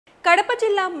కడప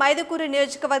జిల్లా మైదుకూరు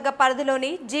నియోజకవర్గ పరిధిలోని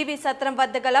జీవి సత్రం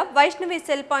వద్ద గల వైష్ణవి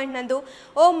సెల్ పాయింట్ నందు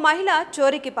ఓ మహిళ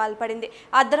చోరీకి పాల్పడింది.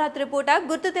 అర్ధరాత్రి పూట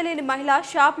గుర్తు తెలియని మహిళ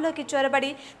షాపులోకి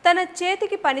చొరబడి తన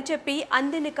చేతికి పని చెప్పి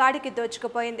అందిని కాడికి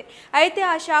దోచుకుపోయింది. అయితే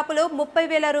ఆ షాపులో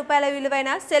 30,000 రూపాయల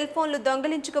విలువైన సెల్ ఫోన్లు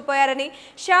దొంగిలించుకుపోయారని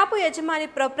షాపు యజమాని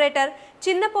ప్రొపరేటర్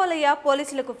చిన్నపోలయ్య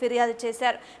పోలీసులకు ఫిర్యాదు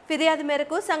చేశారు. ఫిర్యాదు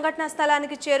మేరకు సంఘటనా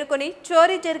స్థలానికి చేరుకుని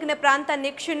చోరీ జరిగిన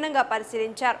ప్రాంతాన్ని క్షుణ్ణంగా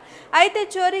పరిశీలించారు. అయితే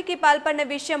చోరీకి పాల్పడిన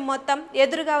విషయం మొత్తం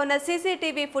ఎదురుగా ఉన్న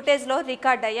సీసీటీవీ ఫుటేజ్లో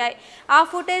రికార్డ్ అయ్యాయి. ఆ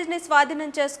ఫుటేజ్ని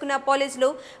స్వాధీనం చేసుకున్న పోలీసులు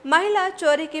మహిళ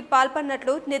చోరీకి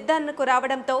పాల్పడినట్లు నిర్ధారణకు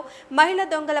రావడంతో మహిళ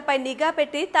దొంగలపై నిఘా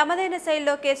పెట్టి తమదైన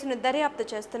శైలిలో కేసును దర్యాప్తు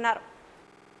చేస్తున్నారు.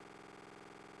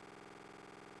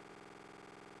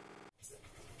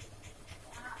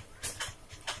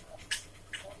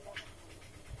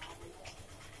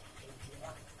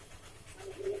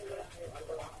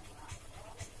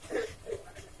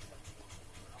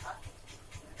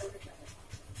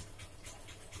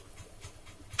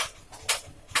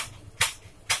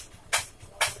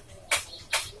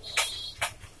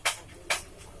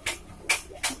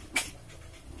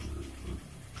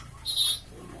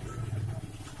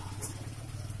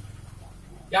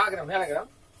 क्या ग्राम है ग्राम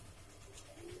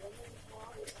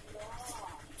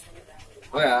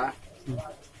होया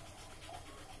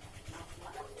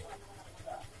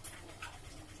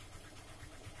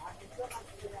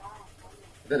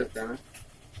इधर रखते हैं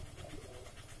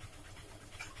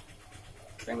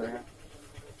कैमरा है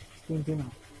तीन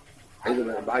इधर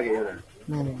भाग गए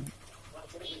ना नहीं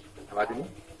आवाज नहीं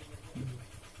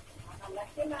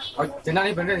और चिन्ना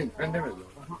नहीं पहनते में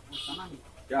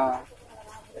क्या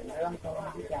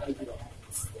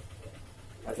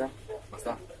अच्छा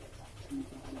मस्ता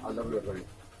अल्लाह बुला करी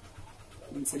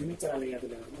सिग्नेचर चला गया तो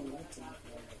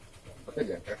पता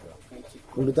क्या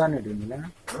कुंडता नहीं ढूंढना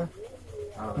हां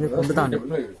कुंडता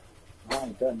नहीं हां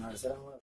इधर नर्सरा